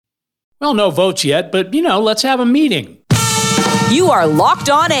Well, no votes yet, but, let's have a meeting. You are Locked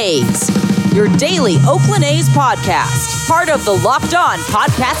On A's, your daily Oakland A's podcast, part of the Locked On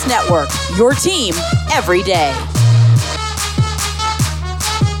Podcast Network, your team every day.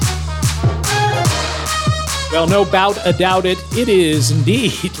 Well, no doubt it is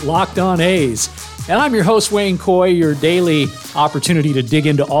indeed Locked On A's. And I'm your host, Wayne Coy, your daily opportunity to dig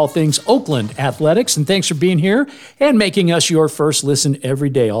into all things Oakland athletics. And thanks for being here and making us your first listen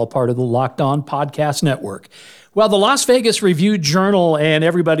every day, all part of the Locked On Podcast Network. Well, the Las Vegas Review-Journal and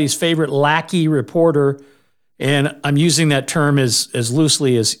everybody's favorite lackey reporter, and I'm using that term as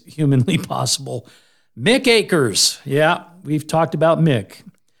loosely as humanly possible, Mick Akers. Yeah, we've talked about Mick.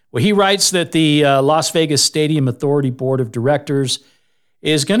 Well, he writes that the Las Vegas Stadium Authority Board of Directors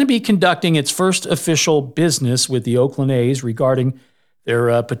is going to be conducting its first official business with the Oakland A's regarding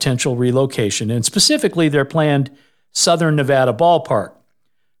their potential relocation, and specifically their planned Southern Nevada ballpark.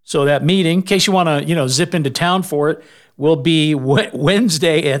 So that meeting, in case you want to, zip into town for it, will be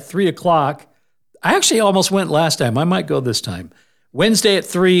Wednesday at 3 o'clock. I actually almost went last time. I might go this time. Wednesday at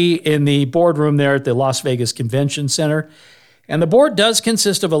 3 in the boardroom there at the Las Vegas Convention Center. And the board does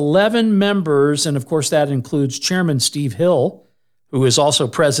consist of 11 members, and of course that includes Chairman Steve Hill, who is also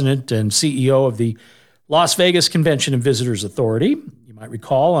president and CEO of the Las Vegas Convention and Visitors Authority. You might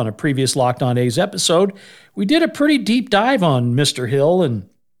recall on a previous Locked On A's episode, we did a pretty deep dive on Mr. Hill and,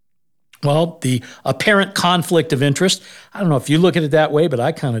 well, the apparent conflict of interest. I don't know if you look at it that way, but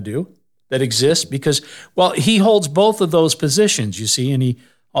I kind of do, that exists because, well, he holds both of those positions, you see, and he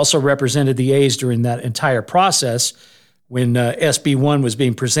also represented the A's during that entire process when SB 1 was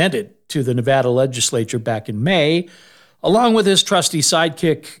being presented to the Nevada legislature back in May, along with his trusty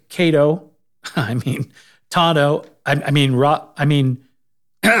sidekick,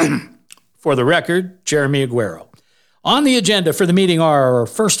 for the record, Jeremy Aguero. On the agenda for the meeting are,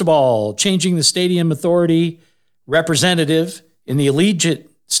 first of all, changing the Stadium Authority representative in the Allegiant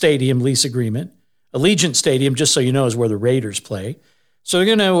Stadium lease agreement. Allegiant Stadium, just so you know, is where the Raiders play. So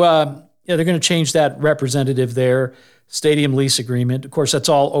they're going to change that representative there, stadium lease agreement. Of course, that's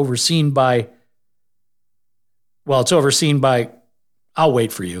all overseen by, I'll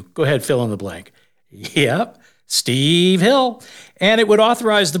wait for you. Go ahead, fill in the blank. Yep, Steve Hill. And it would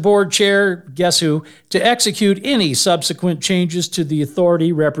authorize the board chair, guess who, to execute any subsequent changes to the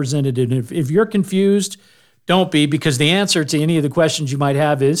authority representative. If you're confused, don't be, because the answer to any of the questions you might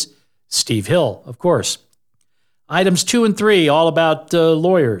have is Steve Hill, of course. Items 2 and 3, all about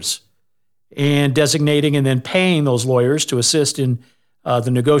lawyers and designating and then paying those lawyers to assist in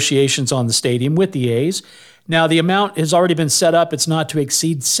the negotiations on the stadium with the A's. Now, the amount has already been set up. It's not to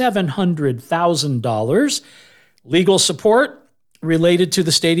exceed $700,000. Legal support related to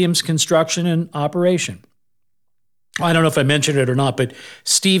the stadium's construction and operation. I don't know if I mentioned it or not, but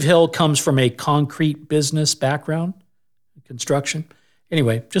Steve Hill comes from a concrete business background, construction.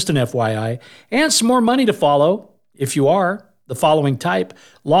 Anyway, just an FYI. And some more money to follow if you are the following type.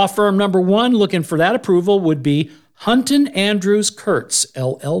 Law firm number 1 looking for that approval would be Hunton Andrews Kurtz,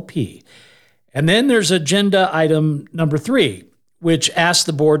 LLP. And then there's agenda item number 3, which asks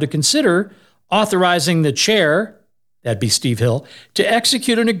the board to consider authorizing the chair, that'd be Steve Hill, to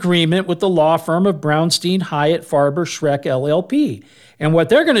execute an agreement with the law firm of Brownstein, Hyatt, Farber, Schreck, LLP. And what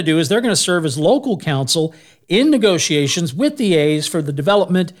they're going to do is they're going to serve as local counsel in negotiations with the A's for the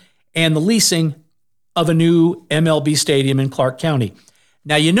development and the leasing of a new MLB stadium in Clark County.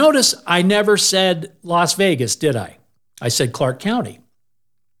 Now, you notice I never said Las Vegas, did I? I said Clark County.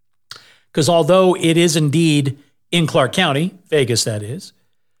 Because although it is indeed in Clark County, Vegas that is,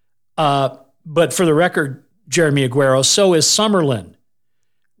 but for the record, Jeremy Aguero, so is Summerlin,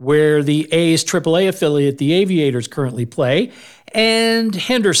 where the A's AAA affiliate, the Aviators, currently play, and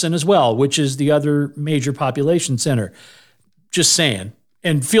Henderson as well, which is the other major population center. Just saying.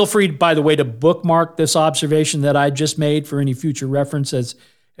 And feel free, by the way, to bookmark this observation that I just made for any future reference as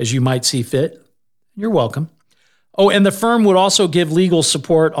you might see fit. You're welcome. Oh, and the firm would also give legal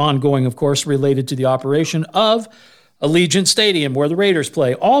support ongoing, of course, related to the operation of Allegiant Stadium, where the Raiders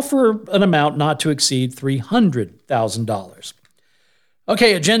play, all for an amount not to exceed $300,000.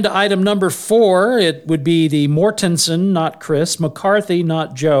 Okay, agenda item number 4, it would be the Mortensen, not Chris, McCarthy,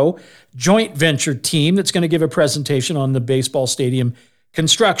 not Joe, joint venture team that's going to give a presentation on the baseball stadium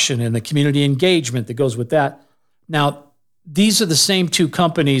construction and the community engagement that goes with that. Now, these are the same 2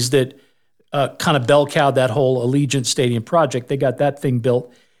 companies that kind of bell cowed that whole Allegiant Stadium project. They got that thing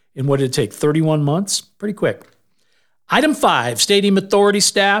built in, what did it take, 31 months? Pretty quick. Item 5, Stadium Authority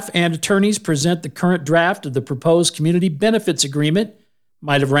staff and attorneys present the current draft of the proposed community benefits agreement,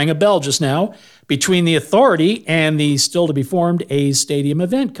 might have rang a bell just now, between the authority and the still-to-be-formed A's Stadium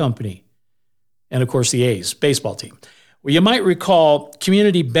Event Company. and of course the A's baseball team. Well, you might recall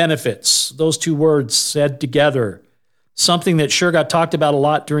community benefits, those two words said together, something that sure got talked about a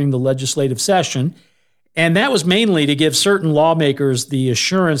lot during the legislative session. And that was mainly to give certain lawmakers the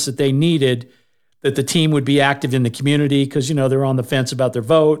assurance that they needed that the team would be active in the community because, they're on the fence about their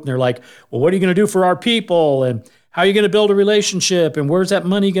vote. And they're like, well, what are you going to do for our people? And how are you going to build a relationship? And where's that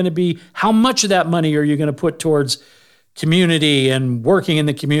money going to be? How much of that money are you going to put towards community and working in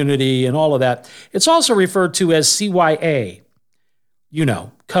the community and all of that? It's also referred to as CYA.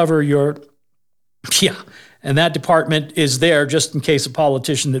 Cover your, And that department is there just in case a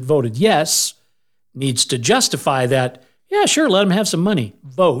politician that voted yes needs to justify that, sure, let them have some money.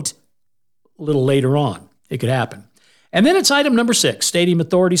 Vote a little later on. It could happen. And then it's item number 6, Stadium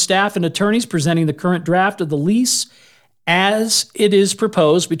Authority staff and attorneys presenting the current draft of the lease as it is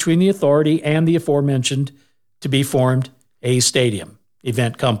proposed between the authority and the aforementioned to be formed A's Stadium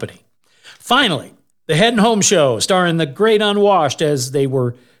event company. Finally, the Head and Home Show, starring the Great Unwashed, as they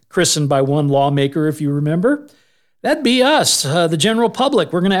were christened by one lawmaker, if you remember. That'd be us, the general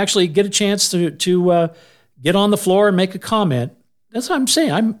public. We're going to actually get a chance to get on the floor and make a comment. That's what I'm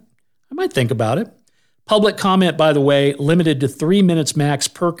saying. I might think about it. Public comment, by the way, limited to 3 minutes max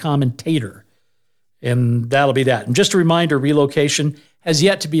per commentator. And that'll be that. And just a reminder, relocation has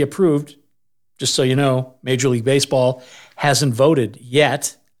yet to be approved. Just so you know, Major League Baseball hasn't voted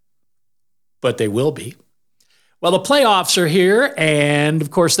yet, but they will be. Well, the playoffs are here, and of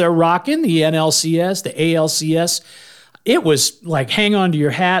course they're rocking the NLCS, the ALCS. It was like hang on to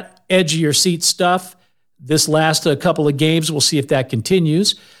your hat, edge of your seat stuff. This last couple of games, we'll see if that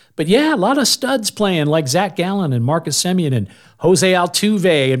continues. But yeah, a lot of studs playing like Zach Gallen and Marcus Semien and Jose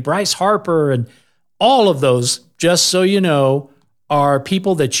Altuve and Bryce Harper, and all of those, just so you know, are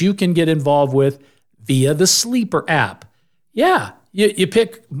people that you can get involved with via the Sleeper app. Yeah, you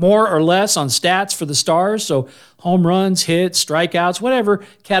pick more or less on stats for the stars, so home runs, hits, strikeouts, whatever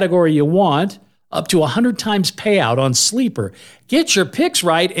category you want, up to 100 times payout on Sleeper. Get your picks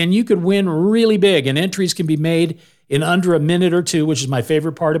right, and you could win really big, and entries can be made in under a minute or two, which is my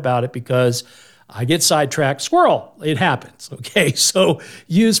favorite part about it because I get sidetracked. Squirrel, it happens, okay? So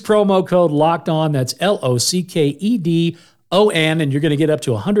use promo code LOCKEDON, that's LOCKEDON, and you're going to get up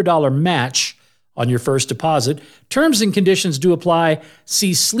to a $100 match on your first deposit. Terms and conditions do apply.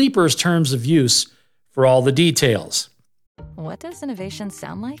 See Sleeper's terms of use for all the details. What does innovation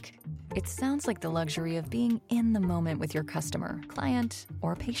sound like? It sounds like the luxury of being in the moment with your customer, client,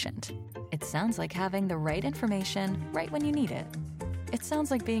 or patient. It sounds like having the right information right when you need it. It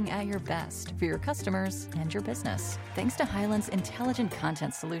sounds like being at your best for your customers and your business. Thanks to Hyland's intelligent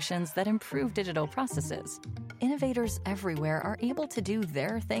content solutions that improve digital processes, innovators everywhere are able to do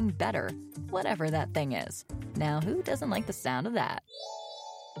their thing better, whatever that thing is. Now, who doesn't like the sound of that?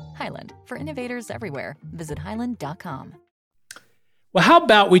 Hyland, for innovators everywhere. Visit hyland.com. Well, how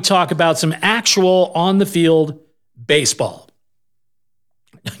about we talk about some actual on-the-field baseball?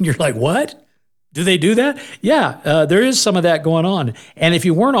 You're like, what? Do they do that? Yeah, there is some of that going on. And if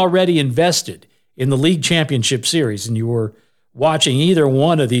you weren't already invested in the League Championship Series and you were watching either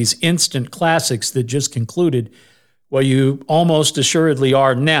one of these instant classics that just concluded, well, you almost assuredly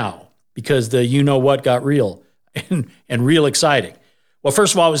are now because the you-know-what got real and real exciting. Well,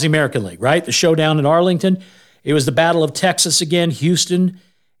 first of all, it was the American League, right? The showdown in Arlington. It was the Battle of Texas again, Houston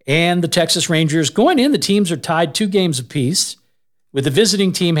and the Texas Rangers. Going in, the teams are tied 2 games apiece, with the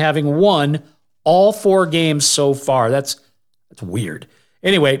visiting team having won all 4 games so far. That's weird.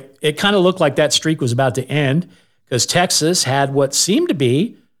 Anyway, it kind of looked like that streak was about to end because Texas had what seemed to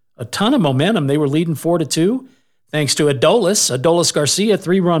be a ton of momentum. They were leading 4-2 thanks to Adolis Garcia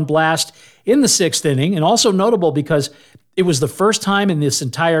 3-run blast in the 6th inning, and also notable because it was the first time in this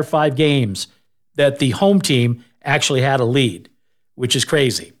entire 5 games that the home team actually had a lead, which is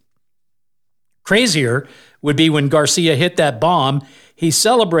crazy. Crazier would be when Garcia hit that bomb. He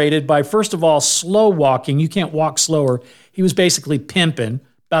celebrated by, first of all, slow walking. You can't walk slower. He was basically pimping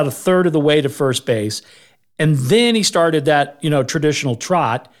about a third of the way to first base. And then he started that, traditional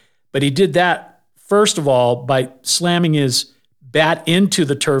trot. But he did that, first of all, by slamming his bat into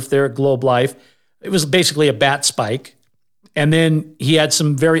the turf there at Globe Life. It was basically a bat spike. And then he had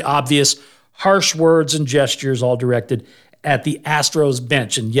some very obvious harsh words and gestures all directed at the Astros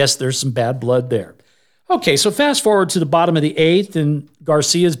bench. And yes, there's some bad blood there. Okay, so fast forward to the bottom of the 8th, and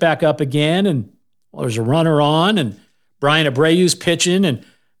Garcia's back up again, and there's a runner on, and Brian Abreu's pitching, and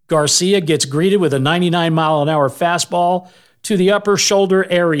Garcia gets greeted with a 99-mile-an-hour fastball to the upper shoulder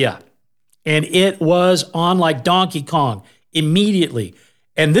area. And it was on like Donkey Kong immediately.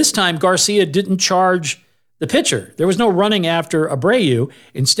 And this time, Garcia didn't charge the pitcher. There was no running after Abreu.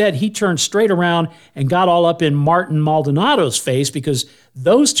 Instead, he turned straight around and got all up in Martin Maldonado's face because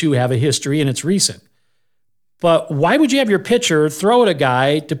those two have a history and it's recent. But why would you have your pitcher throw at a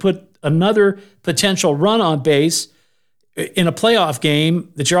guy to put another potential run on base in a playoff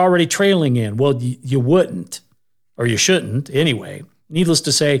game that you're already trailing in? Well, you wouldn't, or you shouldn't anyway. Needless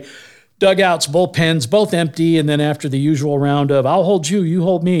to say, dugouts, bullpens, both empty, and then after the usual round of, I'll hold you, you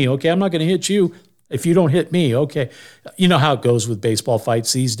hold me. Okay, I'm not going to hit you if you don't hit me. Okay. You know how it goes with baseball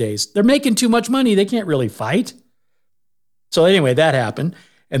fights these days. They're making too much money. They can't really fight. So anyway, that happened.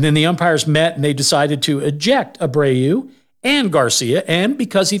 And then the umpires met and they decided to eject Abreu and Garcia. And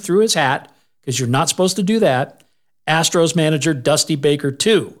because he threw his hat, because you're not supposed to do that, Astros manager Dusty Baker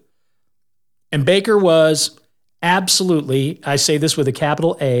too. And Baker was absolutely, I say this with a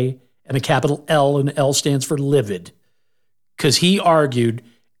capital A and a capital L, and L stands for livid, because he argued,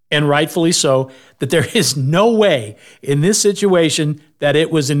 and rightfully so, that there is no way in this situation that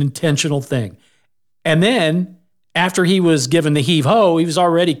it was an intentional thing. And then after he was given the heave-ho, he was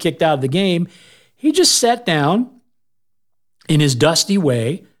already kicked out of the game. He just sat down in his dusty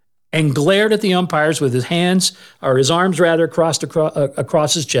way and glared at the umpires with his hands, or his arms rather, crossed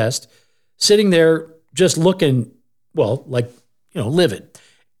across his chest, sitting there just looking, well, like, livid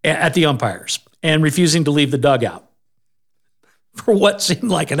at the umpires and refusing to leave the dugout for what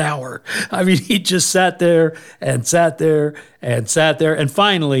seemed like an hour. I mean, he just sat there and sat there and sat there. And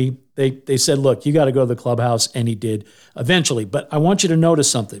finally, they said, look, you got to go to the clubhouse. And he did eventually. But I want you to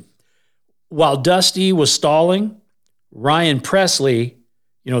notice something. While Dusty was stalling, Ryan Presley,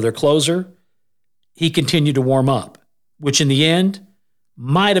 their closer, he continued to warm up, which in the end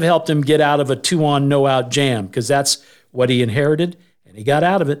might have helped him get out of a 2-on, no-out jam, because that's what he inherited. And he got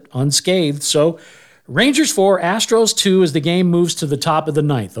out of it unscathed. So Rangers 4, Astros 2 as the game moves to the top of the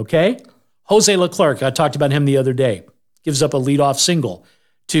ninth, okay? Jose Leclerc, I talked about him the other day, gives up a leadoff single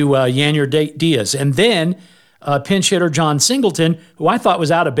to Yanyer Diaz. And then pinch hitter John Singleton, who I thought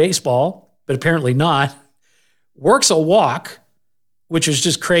was out of baseball, but apparently not, works a walk, which is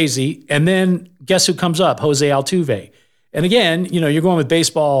just crazy. And then guess who comes up? Jose Altuve. And again, you're going with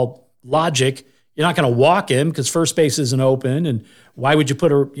baseball logic. You're not going to walk him because first base isn't open. And why would you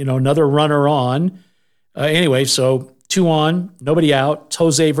put another runner on? Anyway, so 2 on, nobody out. It's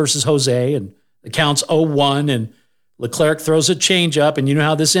Jose versus Jose, and the count's 0-1, and Leclerc throws a changeup, and you know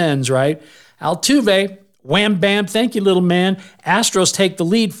how this ends, right? Altuve, wham, bam, thank you, little man. Astros take the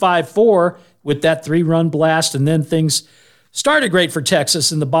lead 5-4 with that 3-run blast, and then things started great for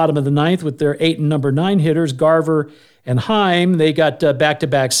Texas in the bottom of the ninth with their 8 and number 9 hitters, Garver and Heim. They got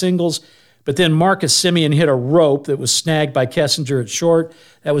back-to-back singles, but then Marcus Semien hit a rope that was snagged by Kessinger at short.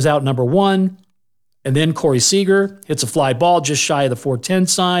 That was out number 1. And then Corey Seager hits a fly ball just shy of the 410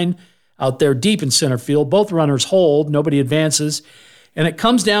 sign out there deep in center field. Both runners hold. Nobody advances. And it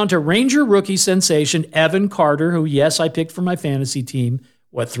comes down to Ranger rookie sensation Evan Carter, who, yes, I picked for my fantasy team,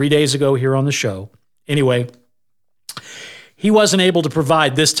 3 days ago here on the show. Anyway, he wasn't able to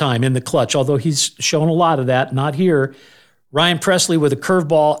provide this time in the clutch, although he's shown a lot of that, not here. Ryan Presley with a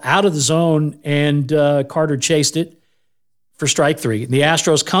curveball out of the zone, and Carter chased it for strike 3. The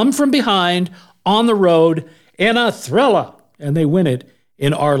Astros come from behind on the road in a thriller, and they win it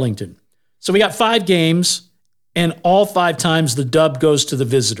in Arlington. So we got 5 games, and all 5 times the dub goes to the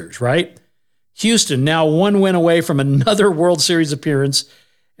visitors, right? Houston now 1 win away from another World Series appearance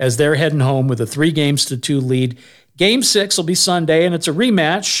as they're heading home with a 3-2 lead. Game 6 will be Sunday, and it's a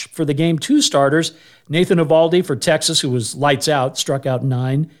rematch for the Game 2 starters. Nathan Eovaldi for Texas, who was lights out, struck out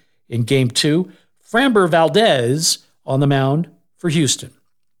 9 in Game 2. Framber Valdez on the mound for Houston.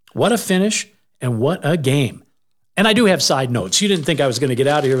 What a finish and what a game. And I do have side notes. You didn't think I was going to get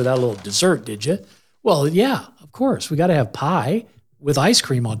out of here without a little dessert, did you? Well, yeah, of course. We got to have pie with ice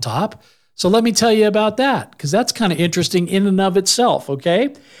cream on top. So let me tell you about that, because that's kind of interesting in and of itself,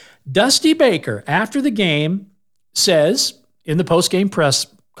 okay? Dusty Baker, after the game, says in the post-game press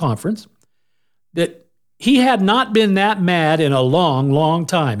conference that he had not been that mad in a long, long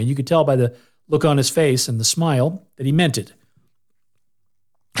time. And you could tell by the look on his face and the smile that he meant it.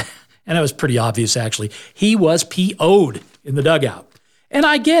 And it was pretty obvious, actually. He was PO'd in the dugout. And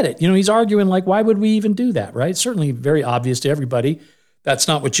I get it. He's arguing like, why would we even do that, right? Certainly very obvious to everybody. That's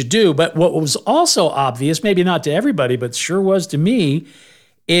not what you do. But what was also obvious, maybe not to everybody, but sure was to me,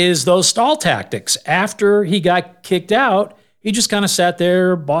 is those stall tactics. After he got kicked out, he just kind of sat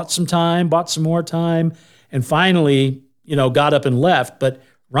there, bought some time, bought some more time, and finally, got up and left. But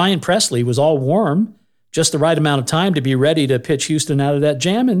Ryan Presley was all warm, just the right amount of time to be ready to pitch Houston out of that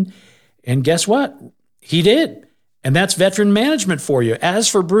jam. And guess what? He did. And that's veteran management for you. As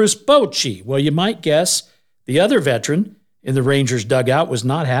for Bruce Bochy, well, you might guess The other veteran in the Rangers dugout was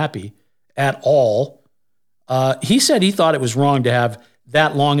not happy at all. He said he thought it was wrong to have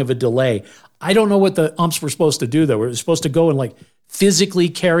that long of a delay. I don't know what the umps were supposed to do, though. Were they supposed to go and like physically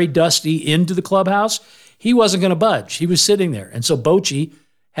carry Dusty into the clubhouse? He wasn't going to budge. He was sitting there. And so Bochy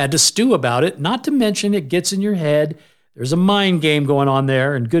had to stew about it, not to mention it gets in your head. There's a mind game going on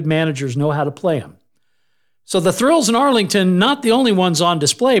there, and good managers know how to play them. So the thrills in Arlington, not the only ones on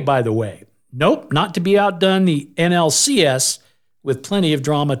display, by the way. Nope, not to be outdone, the NLCS with plenty of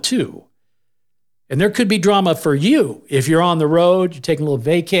drama too. And there could be drama for you if you're on the road, you're taking a little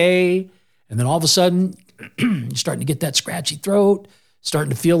vacay, and then all of a sudden you're starting to get that scratchy throat,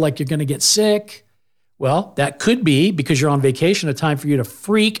 starting to feel like you're going to get sick. Well, that could be because you're on vacation, a time for you to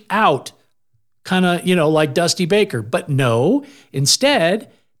freak out, kind of, like Dusty Baker. But no,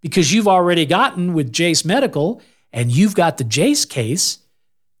 instead, because you've already gotten with Jace Medical and you've got the Jace case,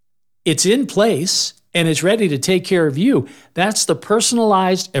 it's in place and it's ready to take care of you. That's the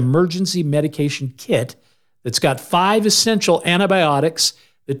personalized emergency medication kit that's got 5 essential antibiotics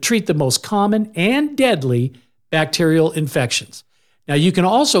that treat the most common and deadly bacterial infections. Now, you can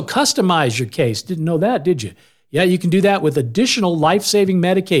also customize your case. Didn't know that, did you? Yeah, you can do that with additional life-saving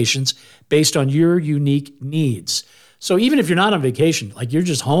medications based on your unique needs. So even if you're not on vacation, like you're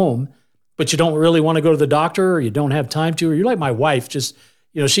just home, but you don't really want to go to the doctor or you don't have time to, or you're like my wife, just,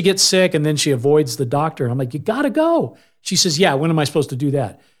 she gets sick and then she avoids the doctor. I'm like, you got to go. She says, yeah, when am I supposed to do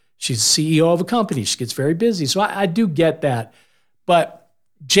that? She's CEO of a company. She gets very busy. So I do get that. But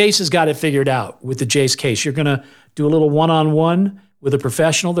Jace has got it figured out with the Jace case. You're going to do a little one-on-one with a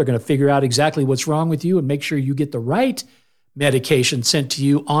professional. They're going to figure out exactly what's wrong with you and make sure you get the right medication sent to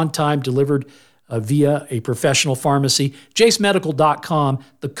you on time, delivered via a professional pharmacy. JaceMedical.com.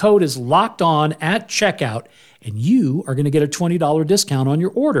 The code is locked on at checkout, and you are going to get a $20 discount on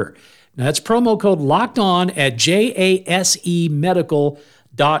your order. Now, that's promo code locked on at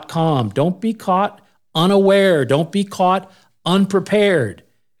JaceMedical.com. Don't be caught unaware. Don't be caught unprepared.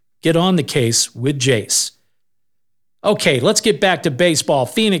 Get on the case with Jace. Okay, let's get back to baseball.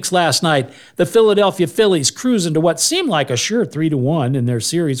 Phoenix last night, the Philadelphia Phillies cruising to what seemed like a sure 3-1 in their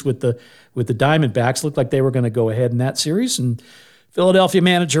series with the Diamondbacks. Looked like they were going to go ahead in that series. And Philadelphia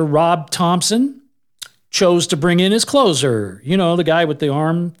manager Rob Thompson chose to bring in his closer. The guy with the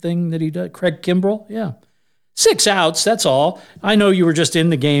arm thing that he did, Craig Kimbrell. Yeah. 6 outs, that's all. I know you were just in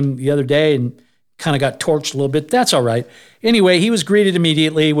the game the other day and kind of got torched a little bit. That's all right. Anyway, he was greeted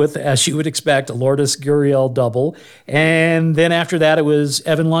immediately with, as you would expect, a Lourdes Gurriel double. And then after that, it was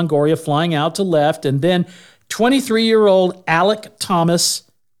Evan Longoria flying out to left. And then 23-year-old Alek Thomas,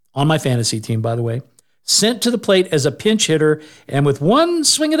 on my fantasy team, by the way, sent to the plate as a pinch hitter. And with one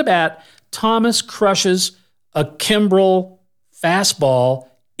swing of the bat, Thomas crushes a Kimbrell fastball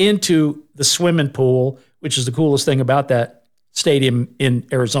into the swimming pool, which is the coolest thing about that stadium in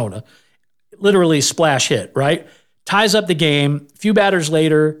Arizona. Literally splash hit, right? Ties up the game. A few batters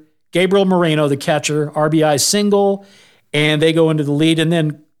later, Gabriel Moreno, the catcher, RBI single, and they go into the lead. And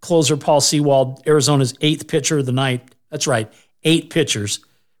then closer Paul Sewald, Arizona's 8th pitcher of the night. That's right, 8 pitchers.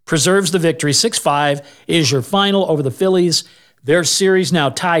 Preserves the victory. 6-5 is your final over the Phillies. Their series now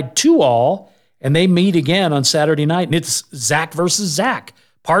tied 2-2, and they meet again on Saturday night. And it's Zach versus Zach,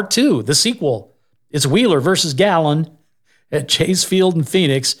 part 2, the sequel. It's Wheeler versus Gallen at Chase Field in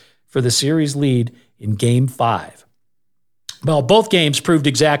Phoenix for the series lead in Game 5. Well, both games proved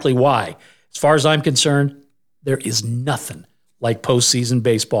exactly why. As far as I'm concerned, there is nothing like postseason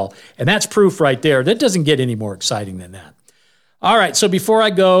baseball. And that's proof right there. That doesn't get any more exciting than that. All right, so before I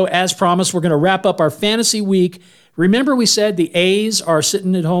go, as promised, we're going to wrap up our fantasy week. Remember we said the A's are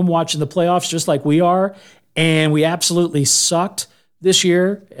sitting at home watching the playoffs just like we are, and we absolutely sucked this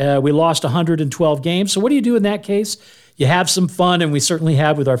year. We lost 112 games. So what do you do in that case? You have some fun, and we certainly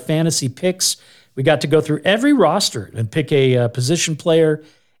have with our fantasy picks. We got to go through every roster and pick a position player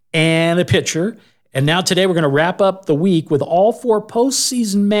and a pitcher. And now today we're going to wrap up the week with all 4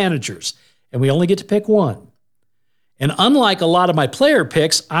 postseason managers, and we only get to pick one. And unlike a lot of my player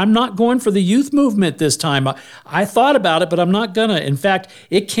picks, I'm not going for the youth movement this time. I thought about it, but I'm not going to. In fact,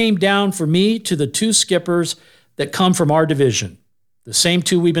 it came down for me to the 2 skippers that come from our division, the same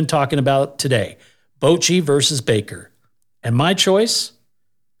 2 we've been talking about today, Bochy versus Baker. And my choice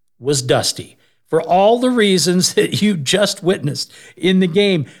was Dusty. For all the reasons that you just witnessed in the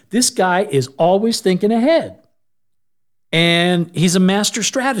game, this guy is always thinking ahead. And he's a master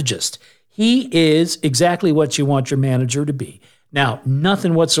strategist. He is exactly what you want your manager to be. Now,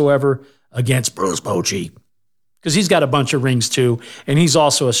 nothing whatsoever against Bruce Bochy, because he's got a bunch of rings too, and he's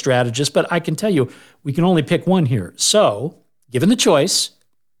also a strategist. But I can tell you, we can only pick one here. So, given the choice,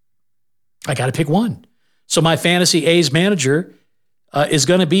 I got to pick one. So my fantasy A's manager is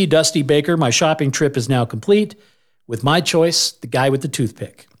going to be Dusty Baker. My shopping trip is now complete with my choice, the guy with the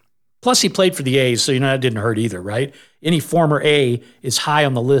toothpick. Plus, he played for the A's, so that didn't hurt either, right? Any former A is high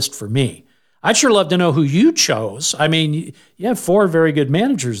on the list for me. I'd sure love to know who you chose. I mean, you have 4 very good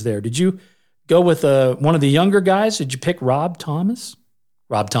managers there. Did you go with one of the younger guys? Did you pick Rob Thomas?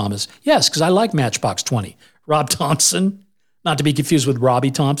 Rob Thomas. Yes, because I like Matchbox 20. Rob Thompson, not to be confused with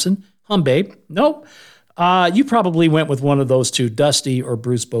Robbie Thompson. Babe. Nope. You probably went with one of those two, Dusty or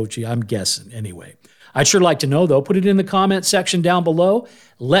Bruce Bochy, I'm guessing anyway. I'd sure like to know, though. Put it in the comment section down below.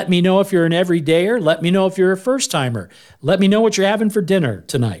 Let me know if you're an everydayer. Let me know if you're a first-timer. Let me know what you're having for dinner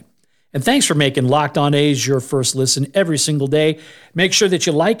tonight. And thanks for making Locked On A's your first listen every single day. Make sure that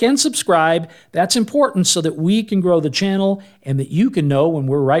you like and subscribe. That's important so that we can grow the channel and that you can know when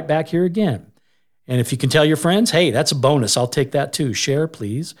we're right back here again. And if you can tell your friends, hey, that's a bonus. I'll take that too. Share,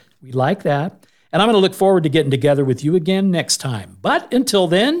 please. We like that. And I'm going to look forward to getting together with you again next time. But until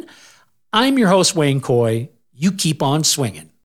then, I'm your host, Wayne Coy. You keep on swinging.